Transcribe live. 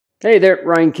Hey there,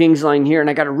 Ryan Kingsline here, and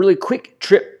I got a really quick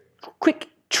trick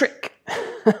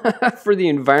for the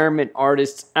environment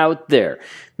artists out there.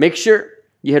 Make sure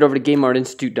you head over to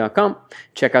GameArtInstitute.com,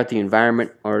 check out the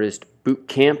Environment Artist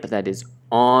Bootcamp that is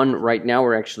on right now.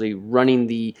 We're actually running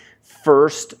the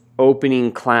first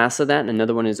opening class of that, and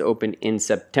another one is open in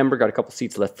September. Got a couple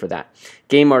seats left for that.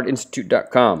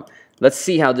 GameArtInstitute.com. Let's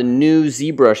see how the new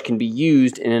ZBrush can be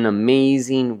used in an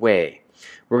amazing way.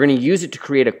 We're going to use it to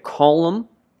create a column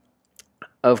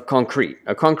of concrete,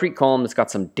 a concrete column that's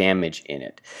got some damage in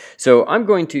it. So I'm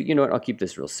going to, you know what, I'll keep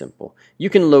this real simple.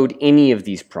 You can load any of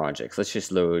these projects. Let's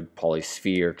just load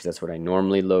Polysphere because that's what I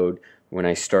normally load when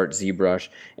I start ZBrush.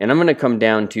 And I'm going to come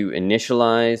down to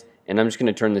initialize, and I'm just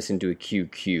going to turn this into a Q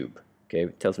cube. Okay,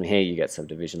 it tells me, hey, you got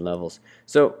subdivision levels.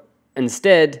 So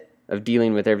instead of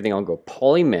dealing with everything, I'll go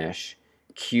Polymesh,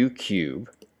 Q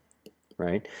cube,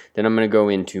 right? Then I'm going to go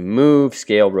into move,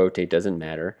 scale, rotate, doesn't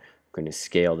matter. I'm going to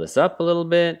scale this up a little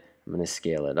bit. I'm going to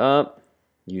scale it up.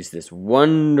 Use this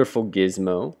wonderful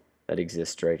gizmo that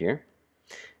exists right here.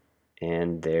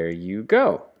 And there you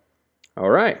go. All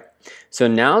right. So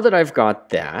now that I've got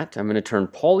that, I'm going to turn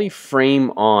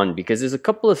polyframe on because there's a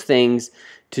couple of things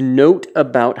to note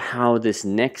about how this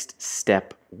next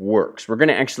step works. We're going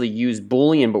to actually use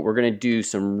Boolean, but we're going to do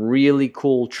some really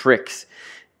cool tricks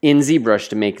in ZBrush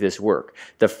to make this work.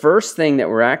 The first thing that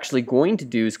we're actually going to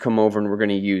do is come over and we're going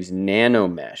to use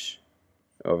Nanomesh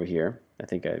over here. I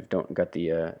think I don't got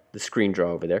the screen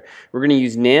draw over there. We're going to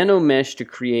use Nanomesh to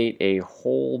create a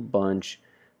whole bunch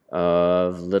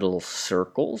of little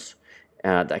circles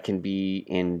that can be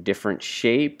in different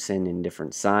shapes and in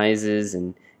different sizes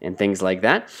and things like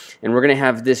that. And we're going to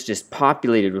have this just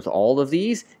populated with all of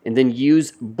these and then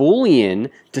use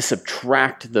Boolean to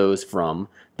subtract those from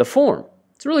the form.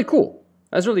 It's really cool.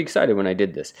 I was really excited when I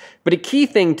did this. But a key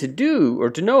thing to do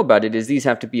or to know about it is these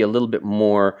have to be a little bit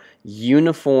more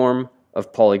uniform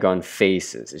of polygon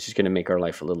faces. It's just going to make our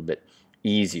life a little bit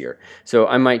easier. So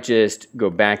I might just go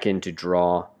back into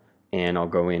draw and I'll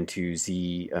go into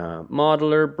Z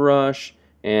modeler brush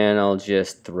and I'll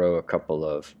just throw a couple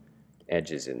of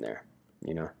edges in there.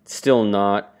 You know, still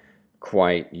not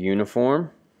quite uniform.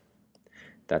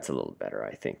 That's a little better,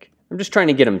 I think. I'm just trying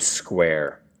to get them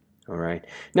square. All right.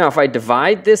 Now, if I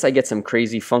divide this, I get some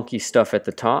crazy funky stuff at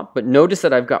the top, but notice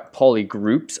that I've got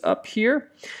polygroups up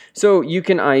here. So you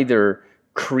can either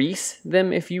crease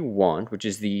them if you want, which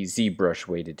is the ZBrush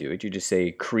way to do it. You just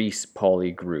say crease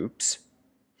polygroups.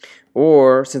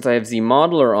 Or since I have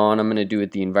ZModeler on, I'm going to do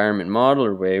it the environment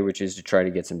modeler way, which is to try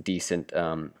to get some decent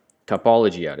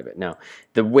topology out of it. Now,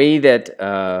 the way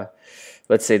that,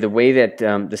 let's say the way that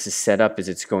this is set up is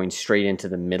it's going straight into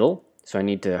the middle. So I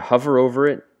need to hover over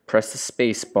it, press the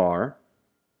space bar,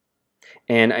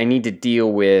 and I need to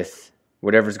deal with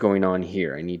whatever's going on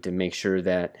here. I need to make sure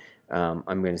that I'm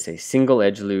going to say single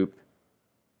edge loop.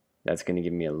 That's going to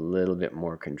give me a little bit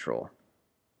more control.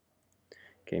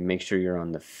 Okay, make sure you're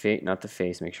on the face, not the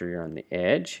face, make sure you're on the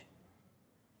edge.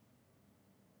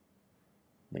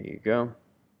 There you go.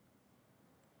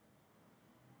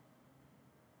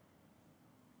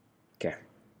 Okay.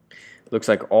 Looks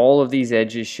like all of these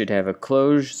edges should have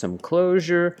a some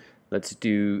closure. Let's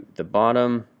do the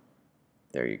bottom.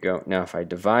 There you go. Now if I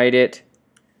divide it,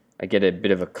 I get a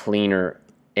bit of a cleaner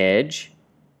edge,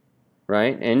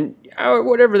 right? And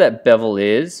whatever that bevel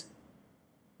is,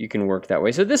 you can work that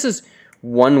way. So this is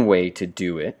one way to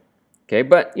do it, okay?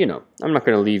 But, you know, I'm not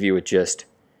going to leave you with just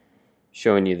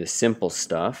showing you the simple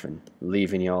stuff and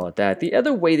leaving you all at that. The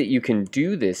other way that you can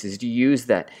do this is to use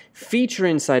that feature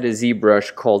inside of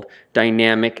ZBrush called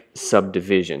dynamic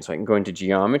subdivision. So I can go into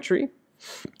geometry,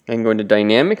 I can go into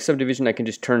dynamic subdivision, I can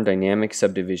just turn dynamic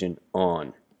subdivision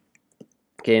on.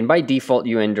 Okay, and by default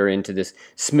you enter into this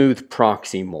smooth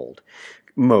proxy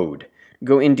mode.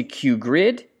 Go into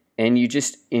QGrid and you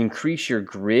just increase your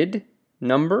grid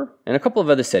number, and a couple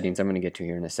of other settings I'm going to get to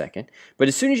here in a second. But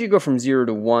as soon as you go from 0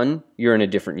 to 1, you're in a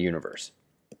different universe.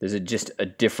 There's just a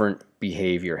different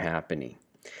behavior happening.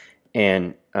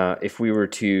 And if we were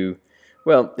to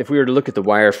look at the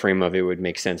wireframe of it, it would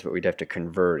make sense, but we'd have to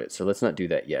convert it. So let's not do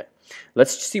that yet.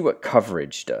 Let's see what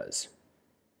coverage does.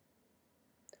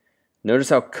 Notice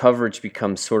how coverage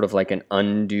becomes sort of like an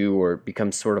undo, or it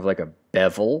becomes sort of like a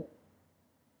bevel,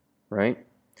 right?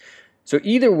 So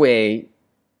either way,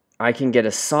 I can get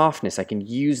a softness. I can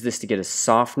use this to get a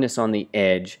softness on the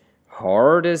edge,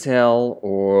 hard as hell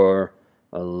or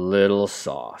a little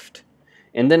soft.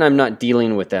 And then I'm not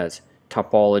dealing with that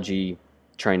topology,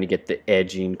 trying to get the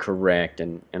edging correct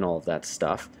and all of that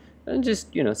stuff. And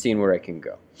just, you know, seeing where I can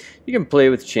go. You can play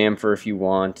with chamfer if you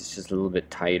want. It's just a little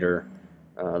bit tighter.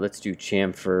 Let's do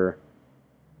chamfer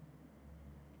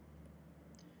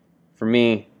For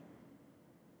me,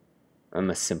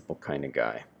 I'm a simple kind of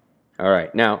guy. All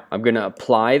right, now I'm going to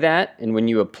apply that, and when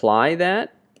you apply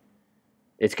that,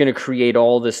 it's going to create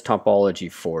all this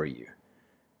topology for you.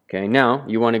 Okay, now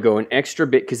you want to go an extra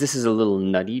bit, because this is a little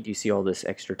nutty. Do you see all this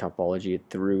extra topology it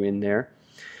threw in there?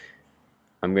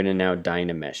 I'm going to now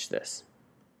Dynamesh this.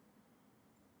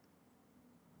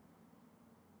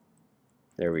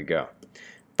 There we go.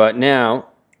 But now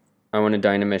I want to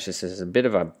Dynamesh this as a bit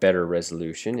of a better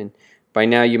resolution. And by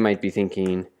now you might be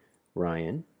thinking,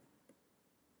 Ryan,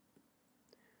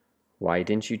 why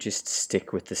didn't you just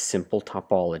stick with the simple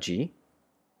topology?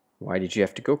 Why did you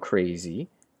have to go crazy?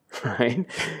 Right?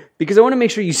 Because I want to make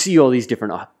sure you see all these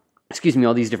different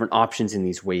all these different options and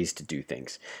these ways to do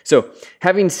things. So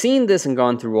having seen this and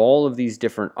gone through all of these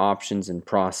different options and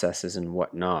processes and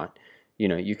whatnot, you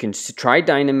know, you can try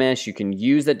Dynamesh, you can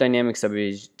use that dynamic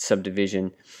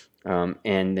subdivision,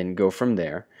 and then go from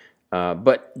there.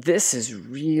 But this is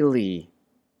really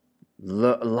a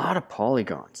lot of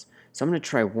polygons. So I'm going to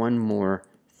try one more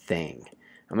thing.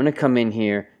 I'm going to come in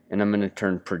here and I'm going to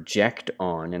turn project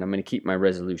on, and I'm going to keep my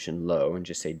resolution low and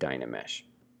just say Dynamesh.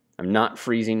 I'm not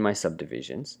freezing my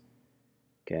subdivisions.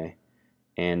 Okay.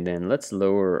 And then let's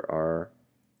lower our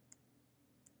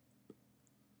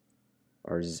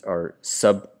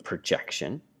sub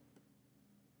projection.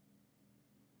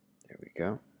 There we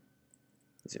go.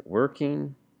 Is it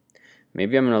working?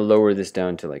 Maybe I'm going to lower this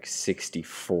down to like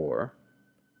 64.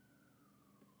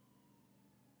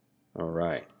 All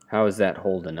right. How is that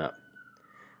holding up?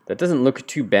 That doesn't look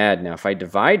too bad now. If I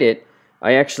divide it,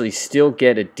 I actually still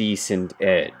get a decent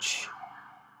edge.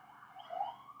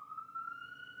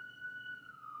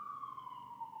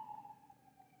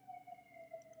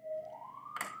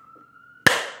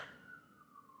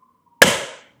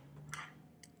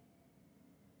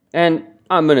 And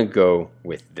I'm going to go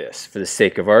with this. For the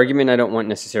sake of argument, I don't want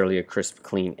necessarily a crisp,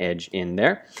 clean edge in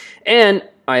there. And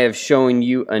I have shown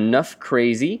you enough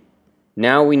crazy.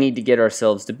 Now we need to get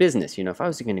ourselves to business. You know, if I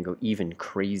was going to go even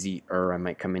crazier, I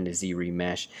might come into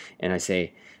ZRemesh and I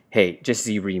say, hey, just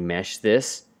ZRemesh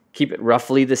this. Keep it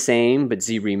roughly the same, but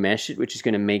ZRemesh it, which is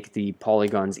going to make the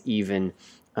polygons even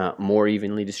more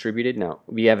evenly distributed. Now,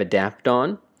 we have adapt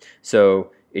on,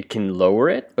 so it can lower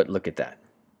it, but look at that.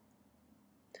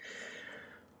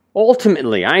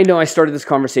 Ultimately, I know I started this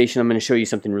conversation, I'm going to show you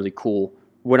something really cool.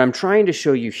 What I'm trying to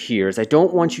show you here is I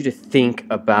don't want you to think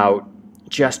about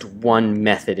just one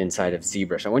method inside of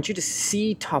ZBrush. I want you to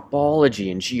see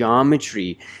topology and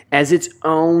geometry as its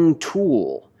own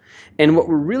tool. And what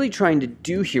we're really trying to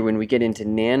do here when we get into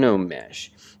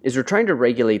Nanomesh is we're trying to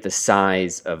regulate the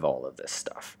size of all of this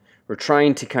stuff. We're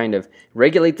trying to kind of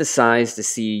regulate the size to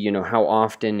see, you know, how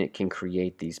often it can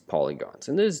create these polygons.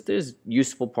 And there's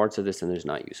useful parts of this and there's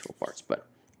not useful parts, but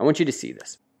I want you to see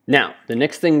this. Now, the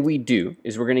next thing we do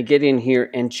is we're going to get in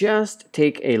here and just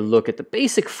take a look at the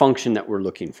basic function that we're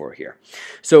looking for here.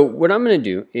 So what I'm going to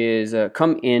do is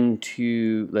come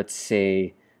into, let's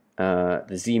say, the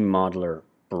ZModeler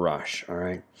brush, all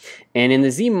right? And in the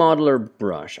ZModeler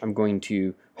brush, I'm going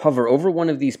to hover over one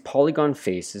of these polygon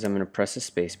faces. I'm going to press a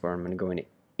spacebar. I'm going to go into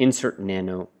Insert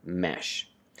Nanomesh.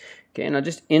 Okay, and I'll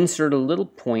just insert a little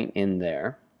point in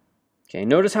there. Okay,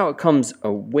 notice how it comes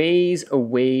a ways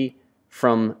away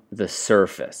from the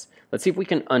surface. Let's see if we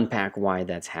can unpack why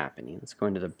that's happening. Let's go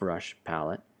into the brush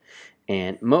palette.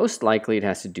 And most likely it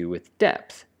has to do with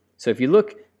depth. So if you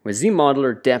look with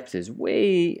ZModeler, depth is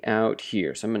way out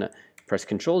here. So I'm going to press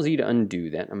Control Z to undo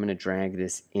that. I'm going to drag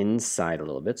this inside a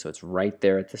little bit so it's right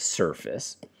there at the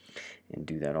surface. And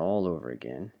do that all over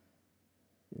again.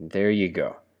 And there you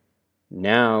go.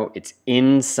 Now it's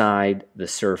inside the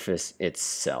surface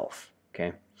itself.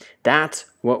 Okay, that's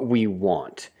what we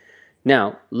want.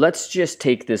 Now, let's just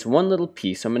take this one little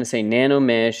piece. So I'm going to say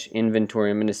Nanomesh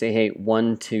inventory. I'm going to say, hey,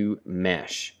 1 to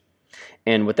mesh.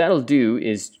 And what that'll do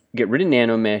is get rid of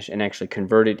Nanomesh and actually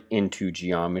convert it into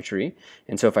geometry.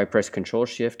 And so if I press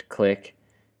Control-Shift-Click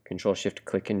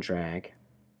and drag,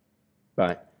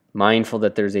 but mindful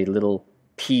that there's a little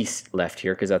piece left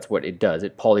here because that's what it does.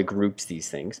 It polygroups these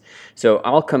things. So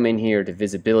I'll come in here to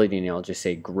visibility and I'll just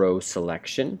say grow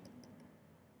selection.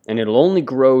 And it'll only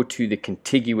grow to the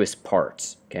contiguous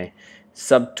parts, okay?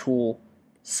 Subtool,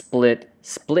 split,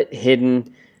 split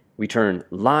hidden. We turn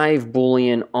live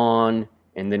Boolean on,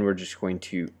 and then we're just going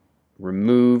to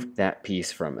remove that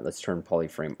piece from it. Let's turn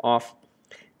polyframe off.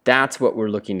 That's what we're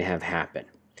looking to have happen.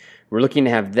 We're looking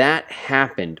to have that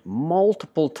happen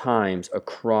multiple times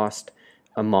across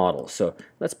a model. So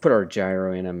let's put our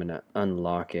gyro in. I'm going to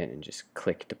unlock it and just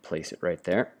click to place it right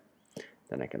there.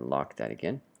 Then I can lock that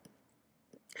again.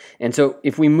 And so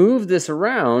if we move this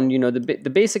around, you know, the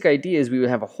basic idea is we would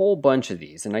have a whole bunch of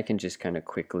these, and I can just kind of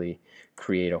quickly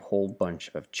create a whole bunch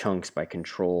of chunks by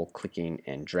control clicking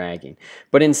and dragging.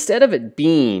 But instead of it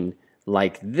being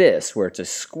like this, where it's a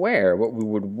square, what we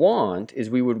would want is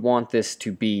we would want this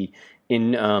to be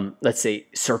in, let's say,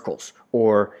 circles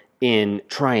or in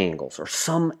triangles or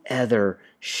some other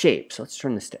shape. So let's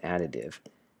turn this to additive.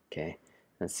 Okay,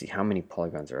 let's see how many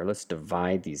polygons there are. Let's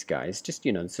divide these guys. Just,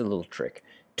 you know, it's a little trick.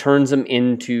 Turns them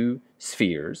into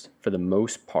spheres for the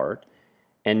most part.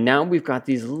 And now we've got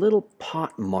these little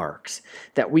pot marks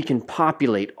that we can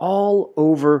populate all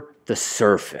over the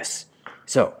surface.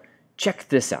 So check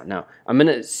this out. Now I'm going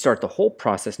to start the whole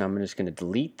process. Now I'm just going to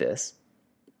delete this.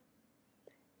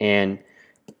 And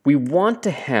we want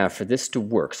to have, for this to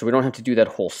work, so we don't have to do that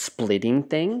whole splitting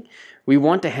thing, we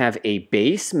want to have a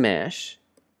base mesh.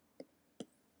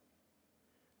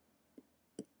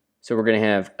 So we're going to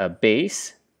have a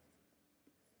base,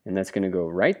 and that's going to go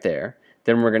right there.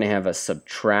 Then we're going to have a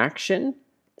subtraction.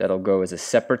 That'll go as a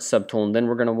separate subtool. And then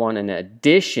we're going to want an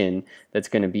addition that's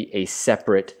going to be a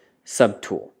separate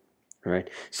subtool. All right.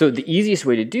 So the easiest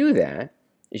way to do that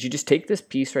is you just take this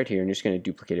piece right here and you're just going to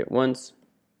duplicate it once,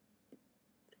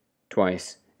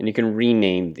 twice, and you can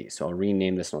rename these. So I'll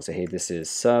rename this and I'll say, hey, this is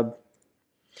sub.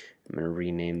 I'm going to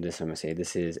rename this. I'm going to say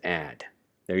this is add.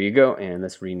 There you go. And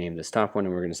let's rename this top one,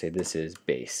 and we're going to say this is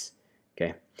base.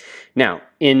 Okay. Now,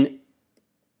 in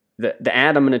the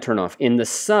add, I'm going to turn off. In the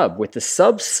sub, with the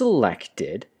sub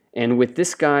selected and with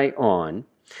this guy on,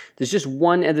 there's just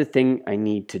one other thing I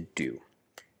need to do.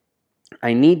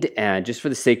 I need to add, just for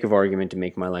the sake of argument, to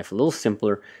make my life a little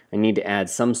simpler, I need to add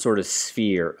some sort of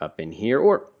sphere up in here.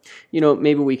 Or, you know,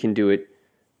 maybe we can do it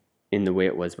in the way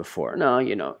it was before. No,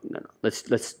 you know, no.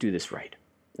 Let's do this right.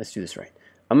 Let's do this right.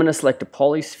 I'm going to select a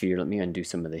polysphere. Let me undo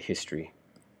some of the history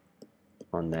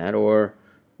on that, or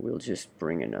we'll just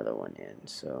bring another one in.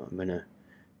 So I'm going to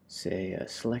say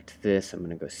select this. I'm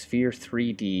going to go sphere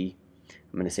 3D.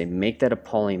 I'm going to say make that a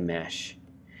poly mesh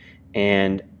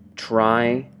and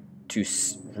try to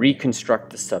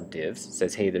reconstruct the subdivs. It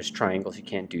says, hey, there's triangles. You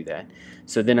can't do that.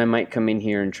 So then I might come in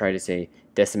here and try to say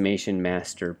decimation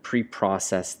master,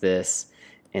 pre-process this,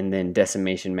 and then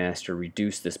decimation master,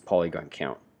 reduce this polygon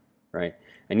count, right?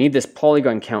 I need this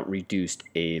polygon count reduced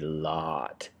a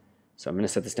lot. So I'm going to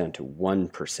set this down to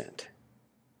 1%. I'm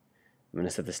going to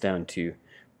set this down to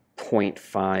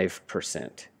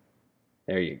 0.5%.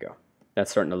 There you go.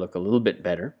 That's starting to look a little bit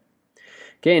better.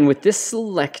 Okay, and with this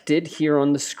selected here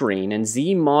on the screen and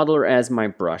ZModeler as my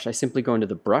brush, I simply go into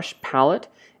the brush palette,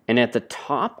 and at the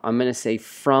top I'm going to say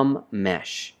from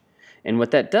mesh. And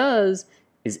what that does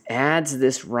is adds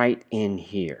this right in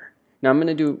here. Now I'm going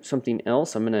to do something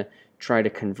else. I'm going to try to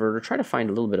convert or try to find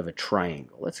a little bit of a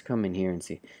triangle. Let's come in here and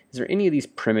see, is there any of these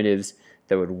primitives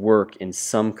that would work in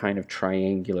some kind of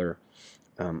triangular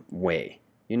way?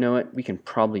 You know what? We can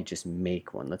probably just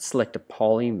make one. Let's select a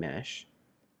poly mesh.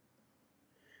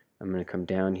 I'm going to come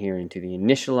down here into the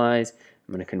initialize.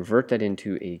 I'm going to convert that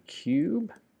into a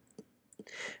cube.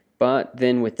 But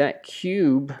then with that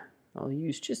cube, I'll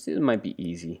use just, it might be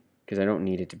easy because I don't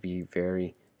need it to be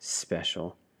very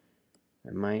special.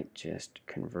 I might just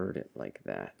convert it like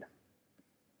that.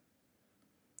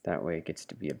 That way it gets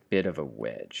to be a bit of a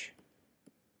wedge.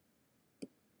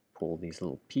 Pull these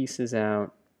little pieces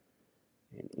out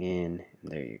and in,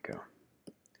 and there you go.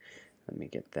 Let me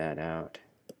get that out.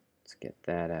 Let's get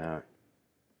that out.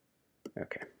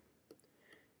 Okay.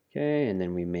 Okay, and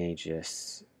then we may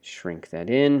just shrink that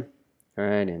in, all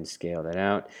right, and scale that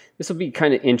out. This will be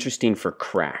kind of interesting for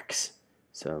cracks.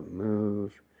 So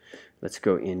move. Let's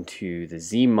go into the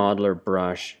ZModeler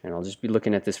brush, and I'll just be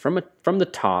looking at this from the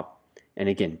top. And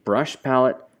again, brush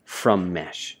palette from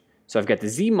mesh. So I've got the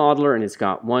ZModeler, and it's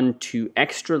got 1, 2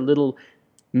 extra little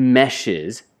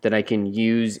meshes that I can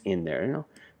use in there. And I'll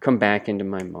come back into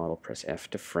my model, press F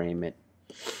to frame it.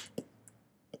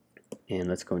 And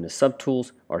let's go into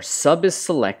subtools. Our sub is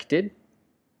selected.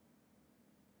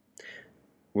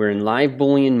 We're in live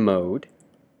Boolean mode.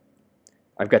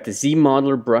 I've got the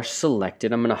ZModeler brush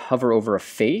selected. I'm going to hover over a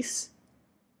face.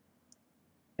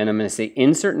 And I'm going to say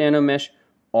insert nanomesh,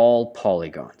 all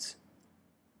polygons.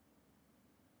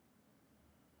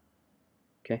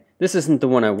 Okay, this isn't the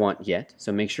one I want yet,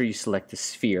 so make sure you select the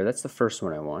sphere. That's the first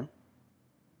one I want.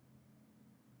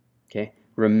 Okay,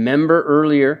 remember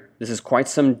earlier, this is quite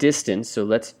some distance, so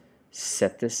let's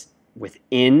set this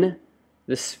within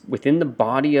the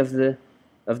body of the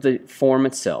form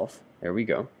itself. There we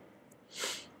go.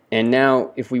 And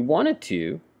now, if we wanted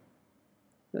to,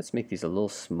 let's make these a little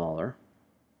smaller.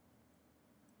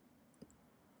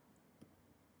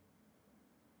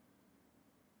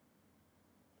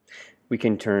 we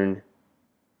can turn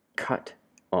cut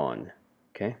on,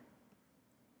 okay?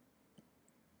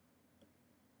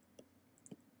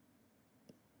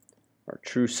 Or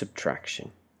true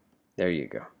subtraction. There you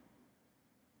go.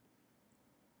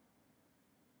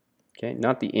 Okay,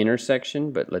 not the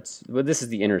intersection, but well, this is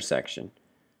the intersection.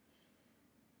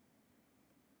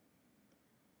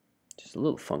 Just a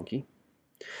little funky.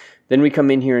 Then we come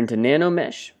in here into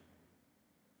Nanomesh.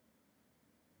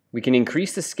 We can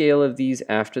increase the scale of these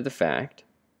after the fact.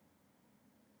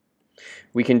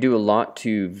 We can do a lot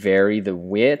to vary the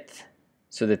width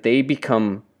so that they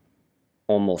become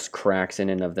almost cracks in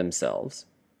and of themselves.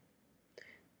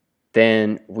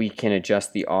 Then we can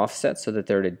adjust the offset so that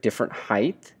they're at a different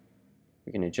height.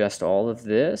 We can adjust all of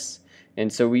this.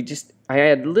 And so I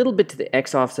add a little bit to the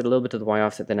X offset, a little bit to the Y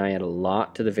offset, then I add a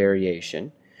lot to the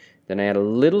variation. Then I add a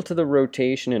little to the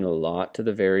rotation and a lot to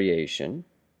the variation.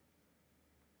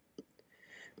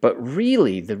 But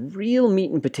really, the real meat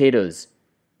and potatoes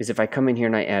is if I come in here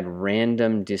and I add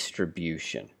random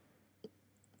distribution.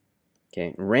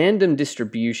 Okay, random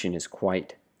distribution is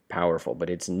quite powerful,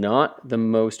 but it's not the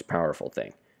most powerful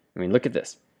thing. I mean, look at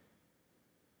this.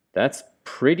 That's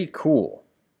pretty cool,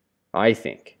 I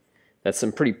think. That's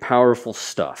some pretty powerful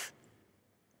stuff.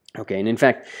 Okay, and in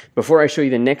fact, before I show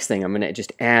you the next thing, I'm going to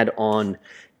just add on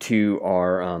to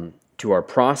our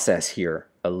process here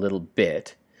a little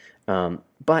bit.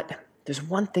 But there's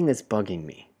one thing that's bugging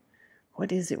me.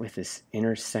 What is it with this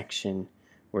intersection,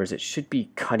 whereas it should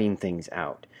be cutting things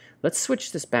out? Let's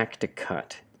switch this back to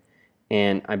cut.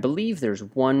 And I believe there's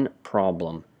one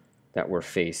problem that we're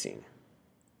facing.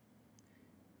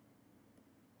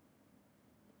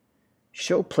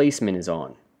 Show placement is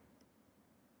on.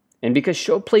 And because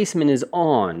show placement is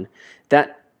on,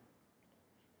 that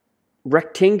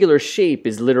rectangular shape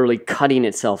is literally cutting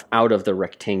itself out of the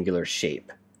rectangular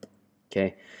shape.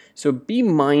 Okay, so be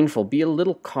mindful, be a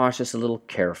little cautious, a little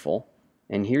careful,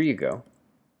 and here you go.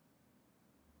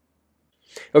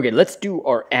 Okay, let's do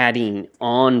our adding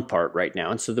on part right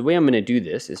now. And so the way I'm going to do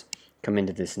this is come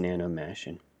into this Nanomesh,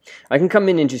 and I can come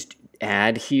in and just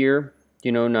add here,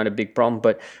 you know, not a big problem,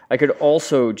 but I could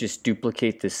also just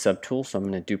duplicate this subtool. So I'm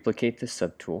going to duplicate this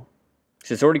subtool.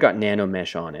 So it's already got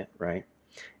Nanomesh on it, right?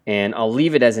 And I'll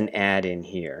leave it as an add in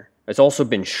here. It's also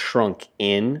been shrunk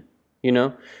in, you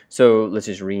know, so let's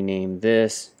just rename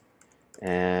this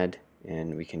add,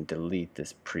 and we can delete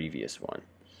this previous one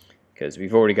because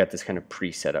we've already got this kind of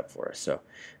pre-set up for us. So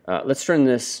let's turn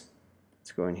this,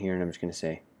 let's go in here and I'm just going to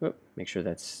say, whoop, make sure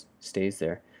that stays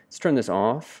there. Let's turn this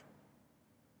off.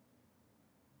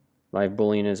 Live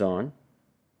Boolean is on.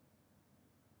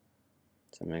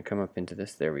 So I'm going to come up into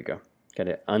this. There we go. Got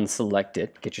to unselect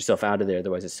it. Get yourself out of there,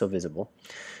 otherwise it's still visible.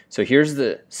 So here's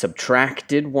the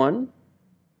subtracted one.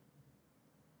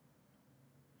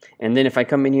 And then if I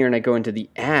come in here and I go into the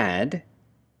add,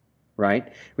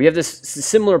 right, we have this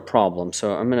similar problem.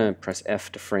 So I'm going to press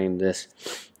F to frame this.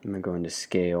 I'm going to go into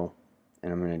scale,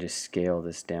 and I'm going to just scale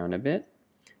this down a bit.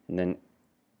 And then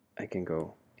I can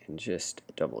go and just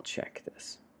double check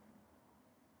this.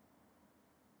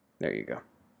 There you go.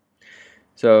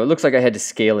 So it looks like I had to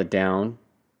scale it down,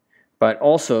 but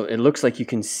also it looks like you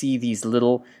can see these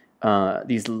little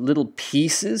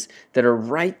pieces that are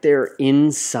right there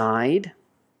inside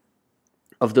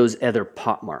of those other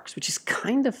pot marks, which is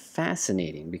kind of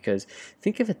fascinating because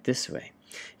think of it this way.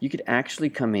 You could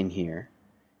actually come in here,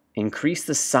 increase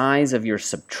the size of your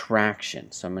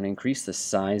subtraction. So I'm going to increase the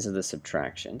size of the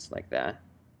subtractions like that.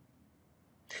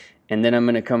 And then I'm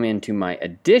going to come into my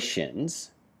additions,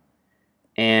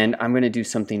 and I'm going to do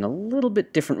something a little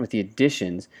bit different with the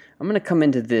additions. I'm going to come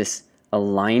into this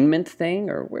alignment thing,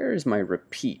 or where is my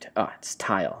repeat? Ah, it's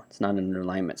tile. It's not under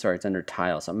alignment. Sorry, it's under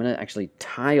tile. So I'm going to actually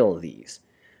tile these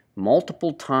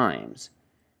multiple times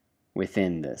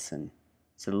within this, and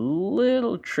it's a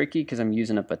little tricky because I'm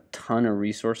using up a ton of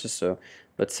resources. So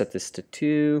let's set this to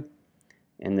 2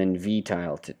 and then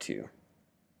v-tile to 2,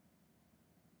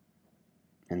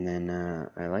 and then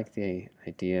I like the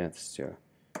idea of so,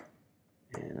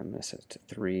 and I'm going to set it to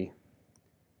 3,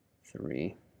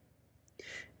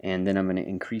 and then I'm going to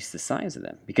increase the size of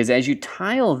them because as you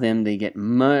tile them they get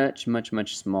much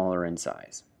smaller in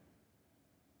size.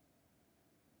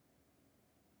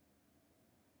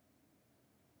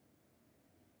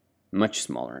 Much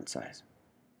smaller in size.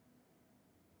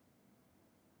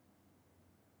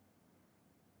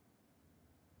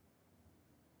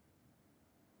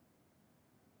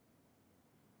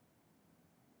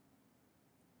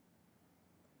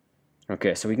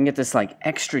 Okay, so we can get this like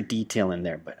extra detail in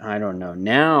there, but I don't know.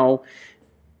 Now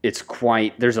it's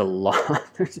quite, there's a lot,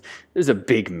 there's a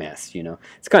big mess, you know.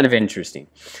 It's kind of interesting.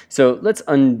 So let's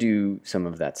undo some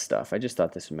of that stuff. I just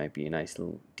thought this might be a nice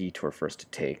little detour for us to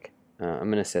take.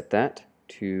 I'm going to set that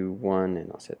to 1,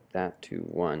 and I'll set that to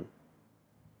 1.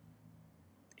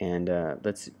 And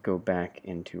let's go back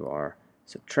into our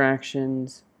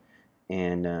subtractions,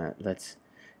 and let's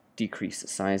decrease the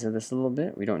size of this a little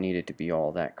bit. We don't need it to be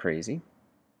all that crazy.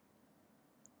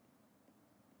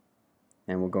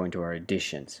 And we'll go into our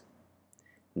additions.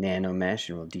 Nanomesh,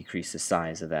 and we'll decrease the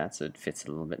size of that so it fits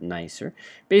a little bit nicer.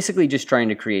 Basically just trying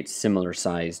to create similar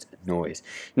sized noise.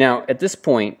 Now at this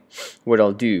point, what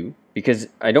I'll do, because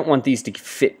I don't want these to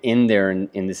fit in there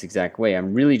in this exact way,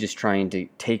 I'm really just trying to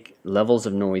take levels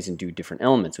of noise and do different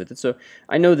elements with it. So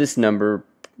I know this number,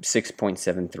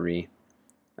 6.73.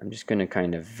 I'm just going to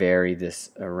kind of vary this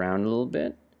around a little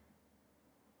bit,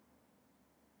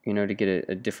 you know, to get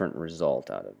a different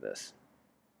result out of this.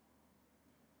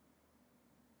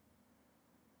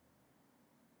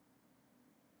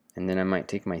 And then I might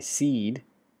take my seed,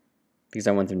 because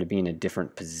I want them to be in a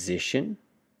different position,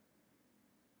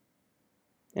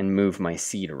 and move my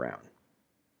seed around.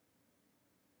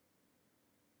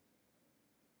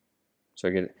 So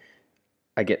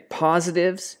I get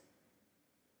positives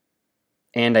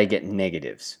and I get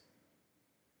negatives,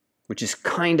 which is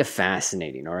kind of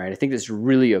fascinating, all right? I think this is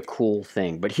really a cool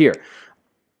thing. But here,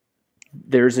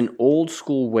 there's an old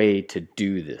school way to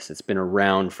do this. It's been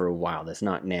around for a while. That's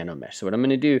not Nanomesh. So what I'm going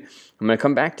to do, I'm going to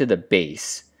come back to the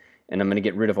base, and I'm going to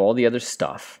get rid of all the other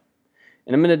stuff.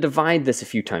 And I'm going to divide this a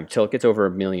few times till it gets over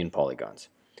 1 million polygons.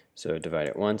 So divide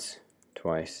it once,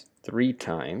 twice, 3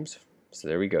 times. So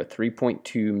there we go,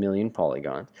 3.2 million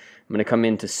polygons. I'm going to come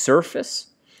into surface.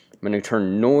 I'm going to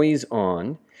turn noise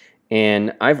on.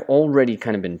 And I've already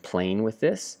kind of been playing with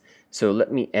this. So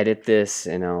let me edit this,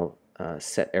 and I'll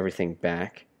set everything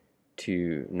back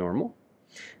to normal.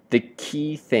 The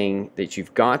key thing that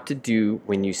you've got to do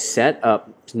when you set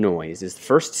up noise is the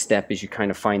first step is you kind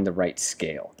of find the right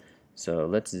scale. So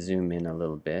let's zoom in a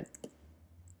little bit.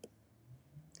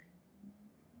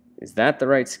 Is that the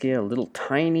right scale? A little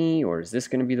tiny, or is this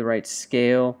going to be the right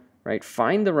scale? Right?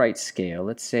 Find the right scale.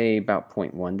 Let's say about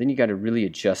 0.1. Then you got to really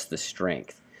adjust the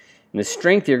strength. And the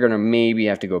strength you're going to maybe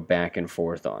have to go back and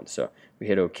forth on. So we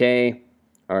hit OK.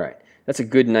 All right. That's a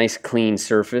good, nice, clean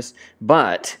surface,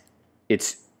 but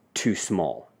it's too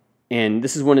small. And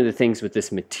this is one of the things with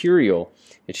this material.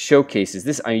 It showcases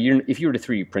this. If you were to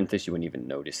 3D print this, you wouldn't even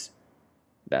notice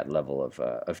that level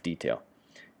of detail.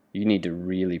 You need to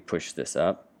really push this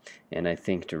up. And I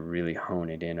think to really hone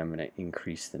it in, I'm going to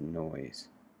increase the noise.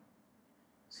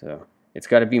 So it's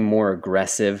got to be more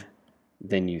aggressive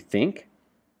than you think.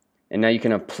 And now you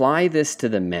can apply this to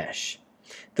the mesh.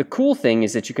 The cool thing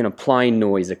is that you can apply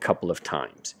noise a couple of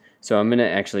times. So I'm going to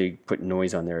actually put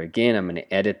noise on there again. I'm going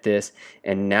to edit this.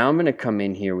 And now I'm going to come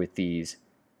in here with this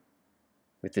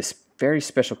very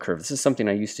special curve. This is something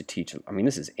I used to teach. I mean,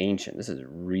 this is ancient. This is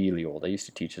really old. I used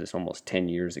to teach this almost 10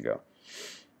 years ago.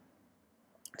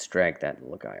 Let's drag that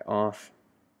little guy off.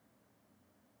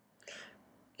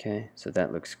 Okay, so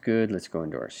that looks good. Let's go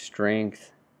into our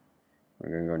strength. We're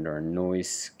going to go into our noise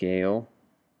scale.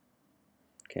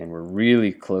 Okay, and we're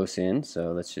really close in,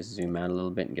 so let's just zoom out a little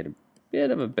bit and get a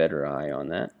bit of a better eye on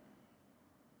that.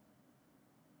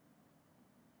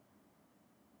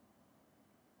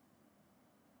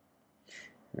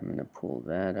 I'm going to pull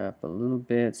that up a little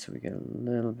bit so we get a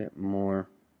little bit more.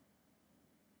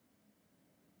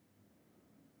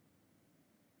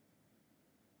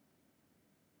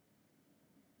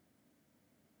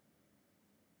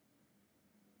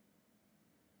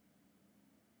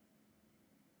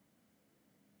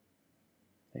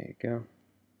 There you go.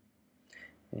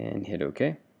 And hit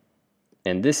OK.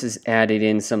 And this has added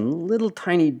in some little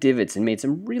tiny divots and made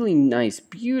some really nice,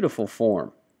 beautiful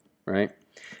form, right?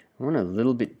 I want a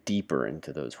little bit deeper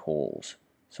into those holes.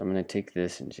 So I'm going to take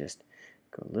this and just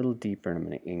go a little deeper, and I'm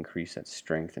going to increase that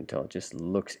strength until it just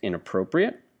looks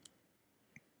inappropriate.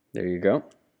 There you go.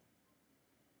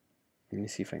 Let me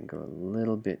see if I can go a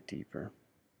little bit deeper.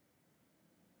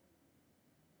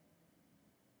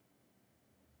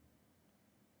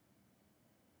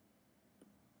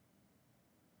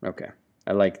 Okay,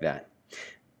 I like that,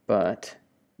 but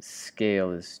scale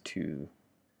is too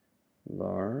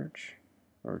large,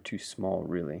 or too small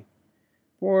really,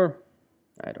 or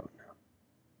I don't know.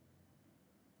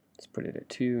 Let's put it at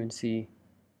 2 and see.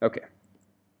 Okay,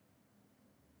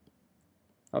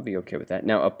 I'll be okay with that.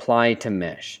 Now apply to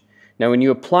mesh. Now when you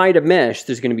apply to mesh,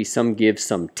 there's going to be some give,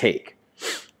 some take.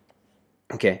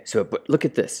 Okay, so but look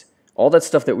at this. All that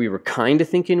stuff that we were kind of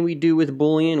thinking we do with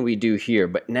Boolean, we do here.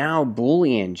 But now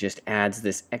Boolean just adds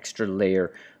this extra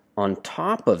layer on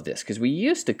top of this, because we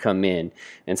used to come in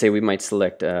and say we might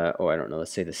select, oh, I don't know,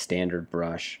 let's say the standard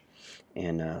brush.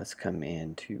 And let's come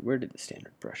into, where did the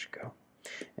standard brush go?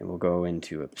 And we'll go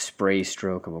into a spray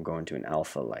stroke, and we'll go into an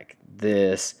alpha like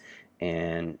this.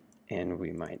 And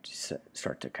we might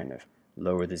start to kind of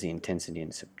lower the Z intensity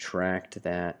and subtract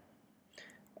that.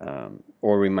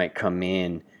 Or we might come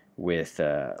in with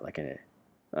like a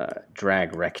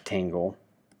drag rectangle,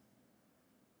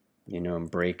 you know, and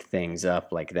break things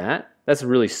up like that. That's a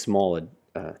really small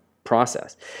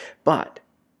process. But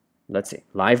let's see,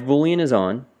 live Boolean is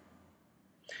on.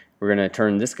 We're going to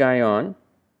turn this guy on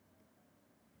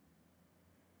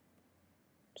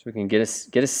so we can get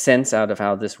a sense out of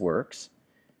how this works.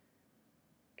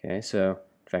 Okay, so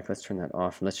in fact, let's turn that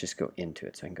off and let's just go into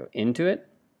it. So I can go into it,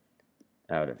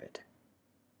 out of it.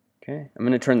 Okay, I'm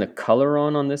going to turn the color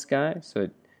on this guy so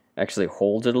it actually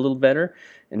holds it a little better.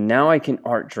 And now I can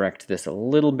art direct this a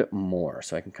little bit more.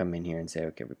 So I can come in here and say,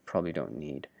 okay, we probably don't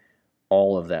need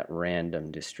all of that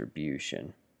random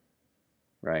distribution,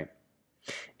 right?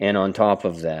 And on top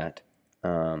of that,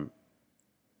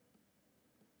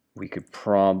 we could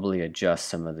probably adjust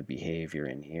some of the behavior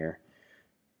in here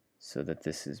so that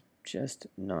this is just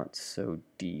not so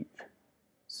deep.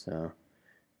 So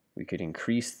we could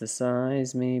increase the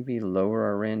size, maybe lower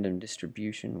our random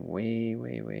distribution way,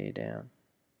 way, way down.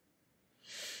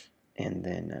 And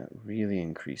then really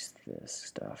increase this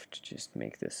stuff to just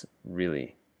make this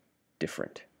really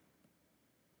different.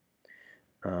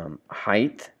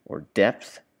 Height or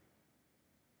depth,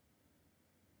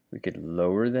 we could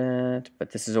lower that,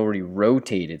 but this is already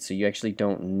rotated, so you actually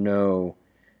don't know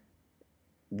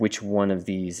which one of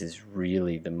these is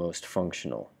really the most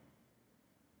functional.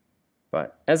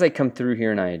 But as I come through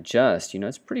here and I adjust, you know,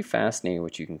 it's pretty fascinating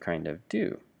what you can kind of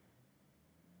do.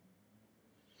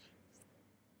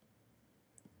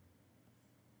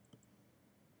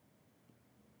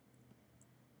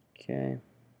 Okay.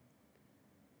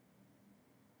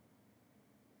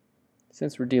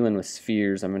 Since we're dealing with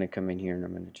spheres, I'm going to come in here and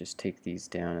I'm going to just take these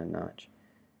down a notch.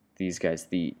 These guys,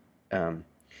 the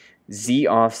Z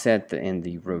offset and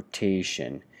the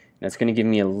rotation. That's going to give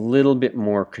me a little bit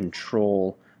more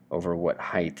control over what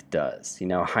height does. You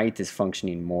know, height is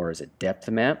functioning more as a depth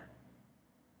map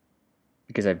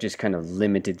because I've just kind of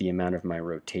limited the amount of my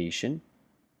rotation.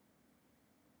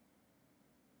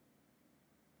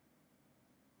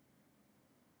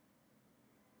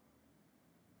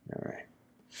 All right.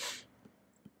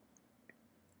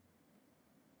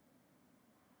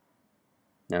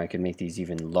 Now I can make these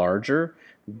even larger,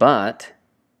 but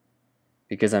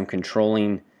because I'm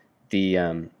controlling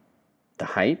the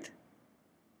height,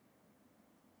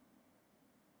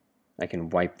 I can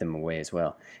wipe them away as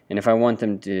well. And if I want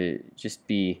them to just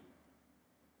be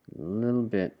a little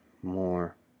bit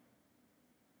more,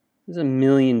 there's a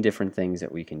million different things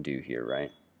that we can do here,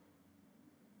 right?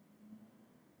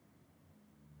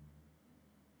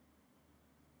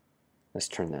 Let's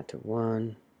turn that to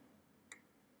 1.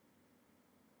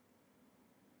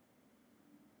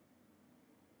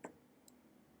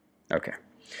 Okay,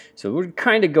 so we're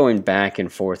kind of going back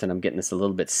and forth, and I'm getting this a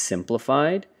little bit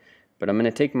simplified, but I'm going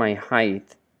to take my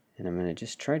height and I'm going to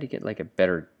just try to get like a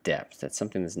better depth. That's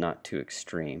something that's not too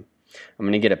extreme. I'm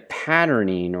going to get a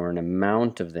patterning or an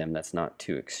amount of them that's not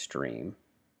too extreme.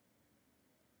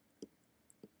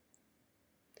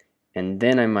 And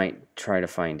then I might try to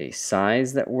find a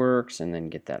size that works and then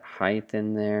get that height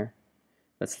in there.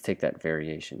 Let's take that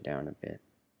variation down a bit.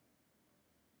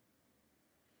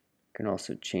 You can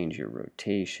also change your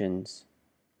rotations,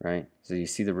 right? So you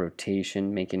see the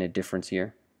rotation making a difference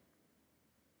here.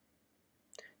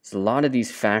 So a lot of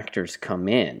these factors come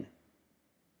in.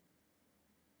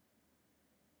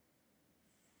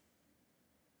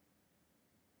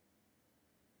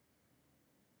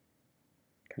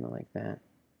 Kind of like that.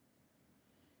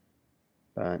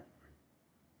 But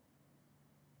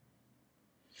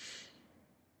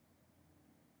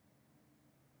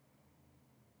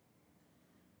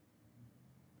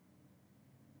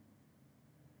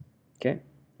okay,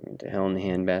 into hell in the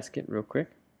handbasket real quick.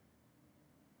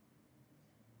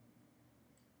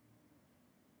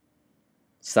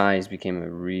 Size became a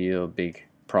real big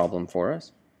problem for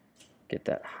us. Get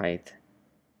that height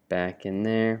back in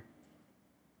there.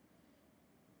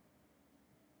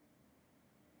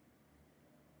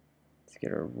 Let's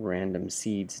get our random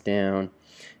seeds down.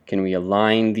 Can we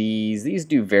align these? These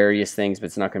do various things, but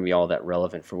it's not going to be all that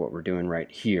relevant for what we're doing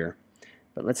right here.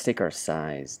 But let's take our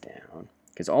size down,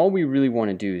 because all we really want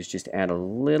to do is just add a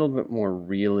little bit more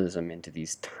realism into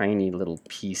these tiny little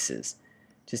pieces.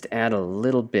 just add a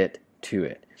little bit to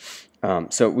it.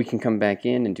 So we can come back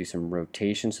in and do some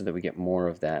rotation so that we get more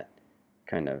of that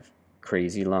kind of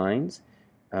crazy lines.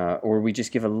 Or we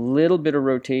just give a little bit of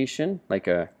rotation, like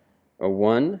a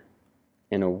 1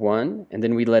 and a 1, and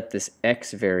then we let this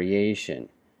X variation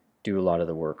do a lot of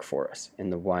the work for us,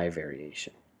 and the Y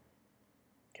variation.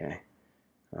 Okay,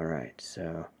 all right,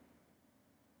 so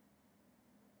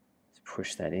let's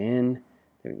push that in.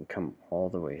 Then we can come all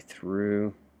the way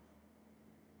through.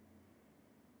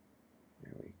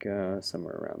 There we go,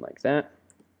 somewhere around like that.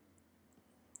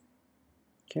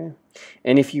 Okay,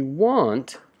 and if you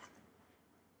want,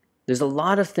 there's a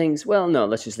lot of things. Well, no,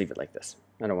 let's just leave it like this.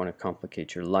 I don't want to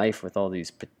complicate your life with all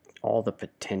the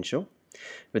potential.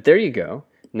 But there you go.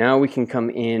 Now we can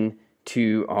come in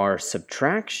to our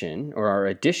subtraction, or our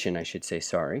addition, I should say,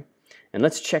 sorry. And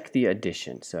let's check the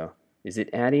addition. So is it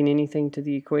adding anything to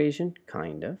the equation?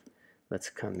 Kind of.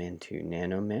 Let's come into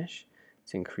Nanomesh.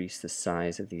 Let's increase the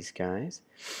size of these guys.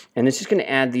 And it's just going to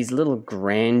add these little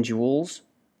granules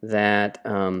that,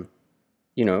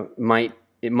 you know,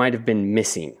 it might have been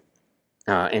missing.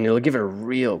 And it'll give it a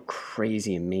real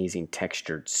crazy, amazing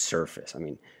textured surface. I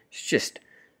mean, it's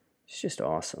just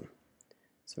awesome.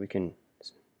 So we can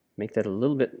make that a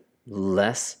little bit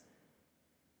less.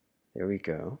 There we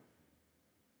go.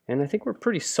 And I think we're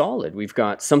pretty solid. We've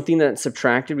got something that's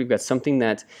subtracted. We've got something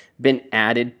that's been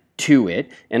added to it.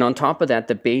 And on top of that,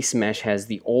 the base mesh has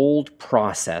the old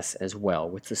process as well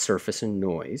with the surface and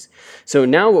noise. So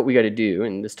now what we got to do,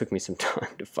 and this took me some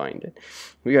time to find it,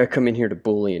 we got to come in here to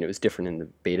Boolean. It was different in the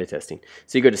beta testing.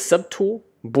 So you go to Subtool,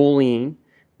 Boolean,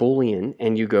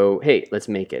 and you go, hey, let's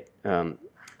make it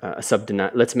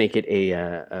let's make it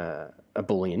a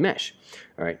Boolean mesh.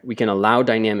 All right, we can allow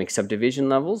dynamic subdivision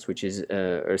levels, which is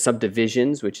or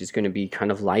subdivisions, which is going to be kind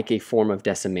of like a form of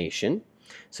decimation.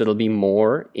 So it'll be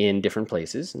more in different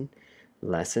places and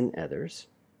less in others.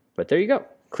 But there you go.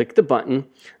 Click the button.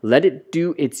 Let it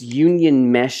do its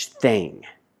union mesh thing.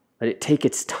 Let it take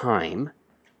its time.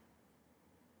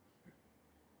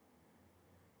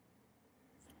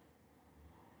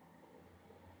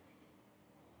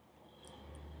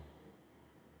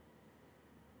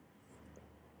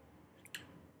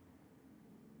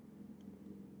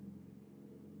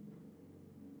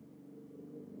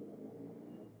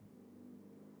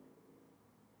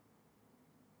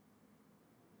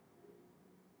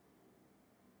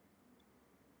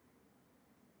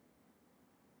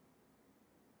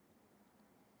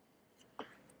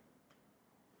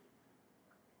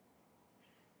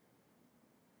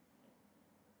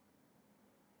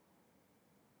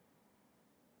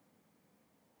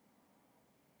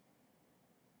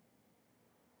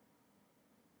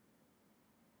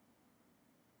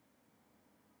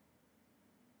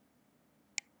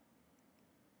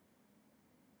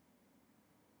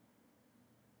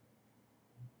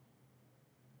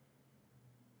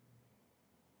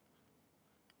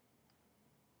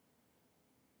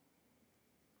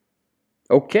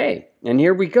 Okay, and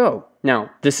here we go.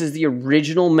 Now, this is the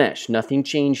original mesh. Nothing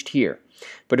changed here.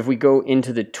 But if we go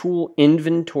into the tool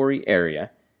inventory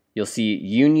area, you'll see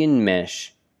union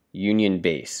mesh, union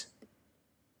base.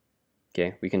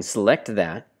 Okay, we can select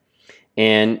that.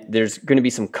 And there's going to be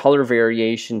some color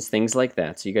variations, things like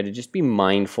that. So you got to just be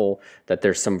mindful that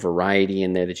there's some variety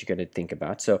in there that you got to think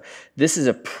about. So this is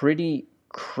a pretty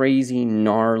crazy,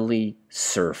 gnarly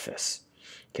surface.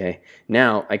 Okay,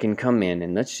 now I can come in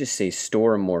and let's just say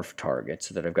store a morph target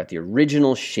so that I've got the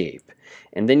original shape.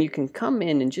 And then you can come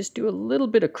in and just do a little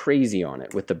bit of crazy on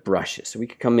it with the brushes. So we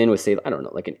could come in with, say, I don't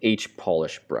know, like an H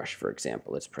polish brush, for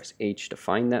example. Let's press H to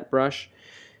find that brush.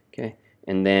 Okay,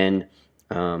 and then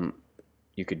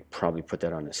you could probably put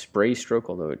that on a spray stroke,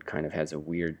 although it kind of has a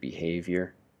weird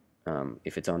behavior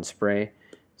if it's on spray.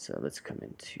 So let's come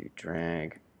into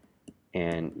drag.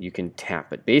 And you can tap.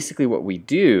 But basically what we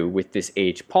do with this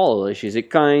H polish is it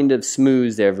kind of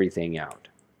smooths everything out,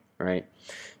 right?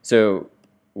 So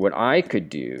what I could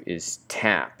do is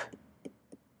tap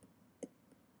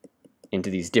into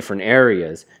these different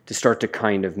areas to start to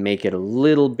kind of make it a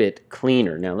little bit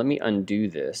cleaner. Now let me undo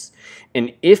this.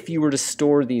 And if you were to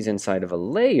store these inside of a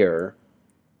layer,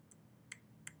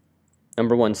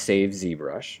 number one, save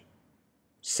ZBrush.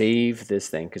 Save this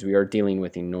thing because we are dealing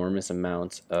with enormous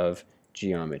amounts of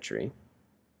geometry.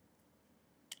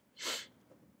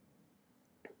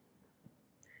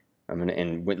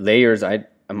 And with layers,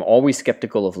 I'm always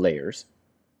skeptical of layers.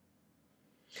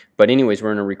 But anyways,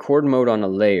 we're in a record mode on a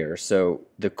layer. So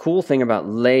the cool thing about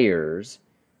layers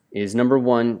is, number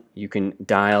one, you can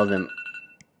dial them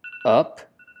up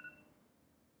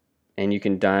and you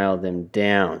can dial them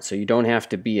down. So you don't have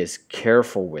to be as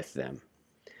careful with them.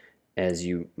 as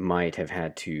you might have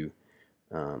had to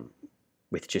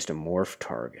with just a morph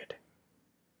target.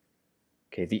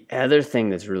 Okay, the other thing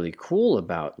that's really cool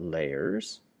about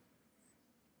layers,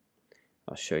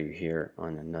 I'll show you here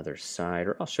on another side,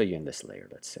 or I'll show you in this layer,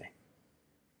 let's say.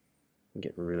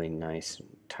 Get really nice and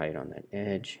tight on that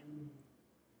edge.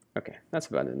 Okay, that's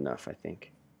about enough, I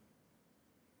think.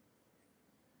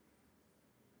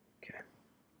 Okay.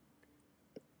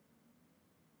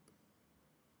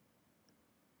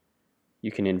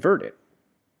 You can invert it.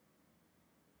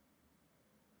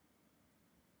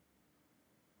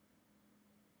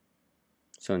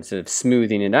 So instead of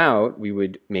smoothing it out, we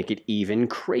would make it even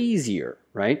crazier,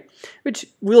 right? Which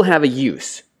will have a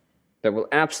use. That will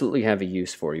absolutely have a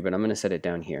use for you, but I'm going to set it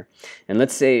down here. And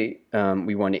let's say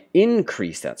we want to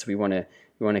increase that. So we want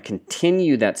to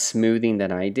continue that smoothing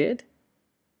that I did.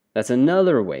 That's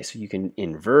another way. So you can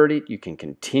invert it, you can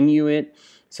continue it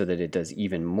so that it does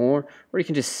even more, or you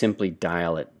can just simply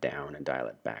dial it down and dial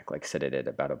it back. Like set it at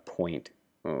about a point,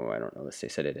 oh, I don't know, let's say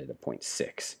set it at a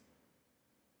 0.6.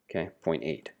 Okay,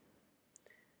 0.8.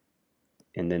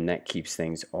 And then that keeps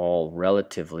things all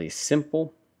relatively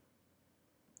simple,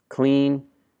 clean,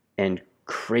 and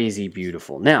crazy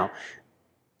beautiful. Now,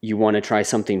 you want to try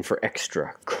something for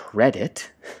extra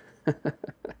credit.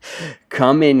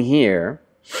 Come in here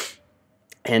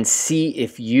and see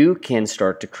if you can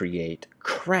start to create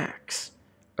cracks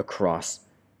across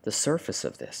the surface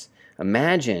of this.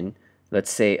 Imagine,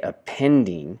 let's say,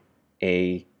 appending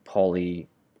a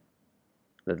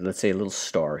let's say a little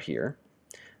star here.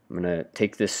 I'm going to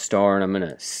take this star and I'm going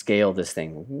to scale this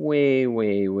thing way,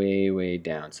 way, way, way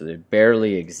down so that it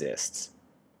barely exists.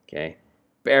 Okay,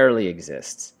 barely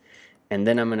exists. And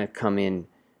then I'm going to come in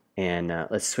and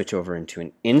let's switch over into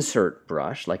an insert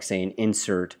brush, like say an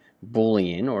insert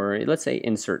Boolean, or let's say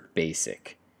insert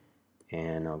basic.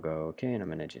 And I'll go, okay, and I'm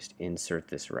going to just insert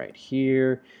this right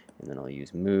here, and then I'll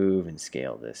use move and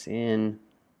scale this in.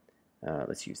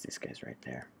 Let's use these guys right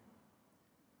there.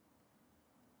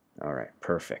 All right,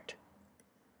 perfect.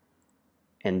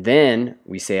 And then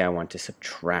we say I want to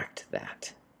subtract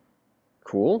that.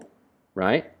 Cool,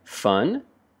 right? Fun,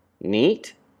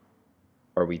 neat.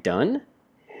 Are we done?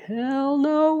 Hell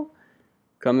no.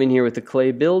 Come in here with the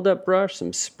clay buildup brush,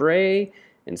 some spray,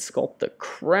 and sculpt the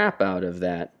crap out of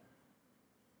that.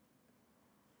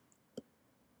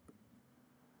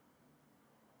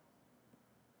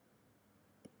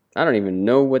 I don't even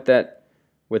know what that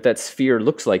sphere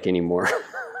looks like anymore.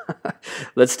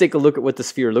 Let's take a look at what the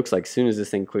sphere looks like as soon as this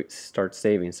thing starts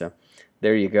saving. So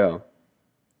there you go.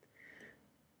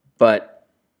 But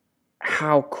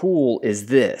how cool is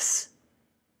this?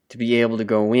 To be able to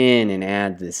go in and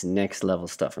add this next level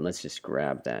stuff. And let's just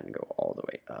grab that and go all the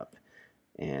way up.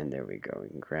 And there we go. We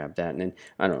can grab that. And then,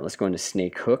 I don't know, let's go into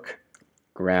snake hook.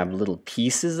 Grab little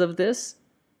pieces of this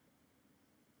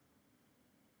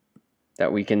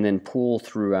that we can then pull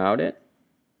throughout it.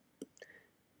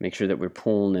 Make sure that we're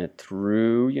pulling it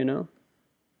through, you know.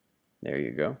 There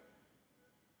you go.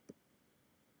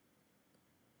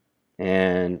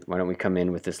 And why don't we come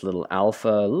in with this little alpha,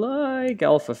 like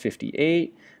alpha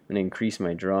 58. I'm going to increase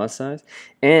my draw size.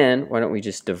 And why don't we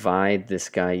just divide this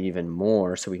guy even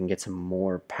more so we can get some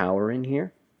more power in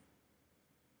here.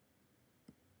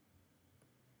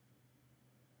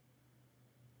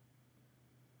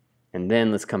 And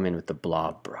then let's come in with the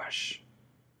blob brush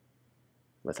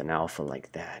with an alpha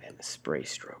like that and a spray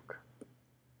stroke.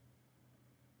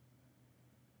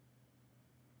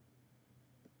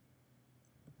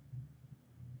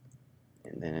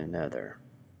 And then another.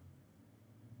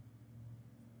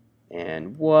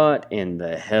 And what in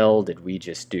the hell did we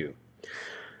just do?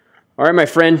 All right, my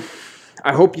friend,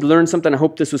 I hope you learned something. I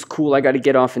hope this was cool. I got to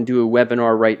get off and do a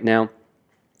webinar right now.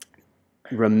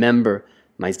 Remember,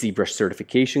 my ZBrush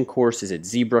certification course is at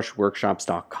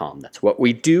ZBrushworkshops.com. That's what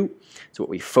we do. It's what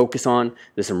we focus on.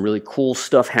 There's some really cool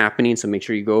stuff happening, so make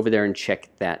sure you go over there and check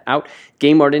that out.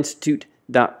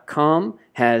 GameArtInstitute.com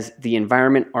has the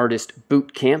Environment Artist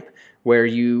Bootcamp, where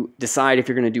you decide if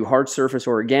you're going to do hard surface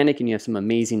or organic, and you have some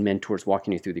amazing mentors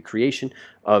walking you through the creation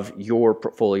of your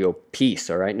portfolio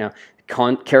piece. All right, now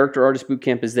Character Artist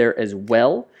Bootcamp is there as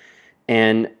well,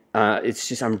 and it's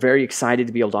just, I'm very excited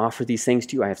to be able to offer these things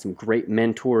to you. I have some great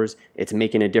mentors. It's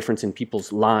making a difference in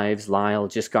people's lives. Lyle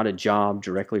just got a job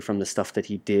directly from the stuff that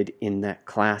he did in that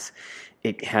class.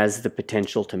 It has the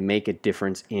potential to make a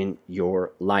difference in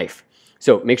your life.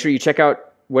 So make sure you check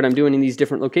out what I'm doing in these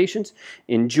different locations.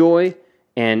 Enjoy,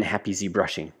 and happy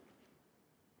ZBrushing.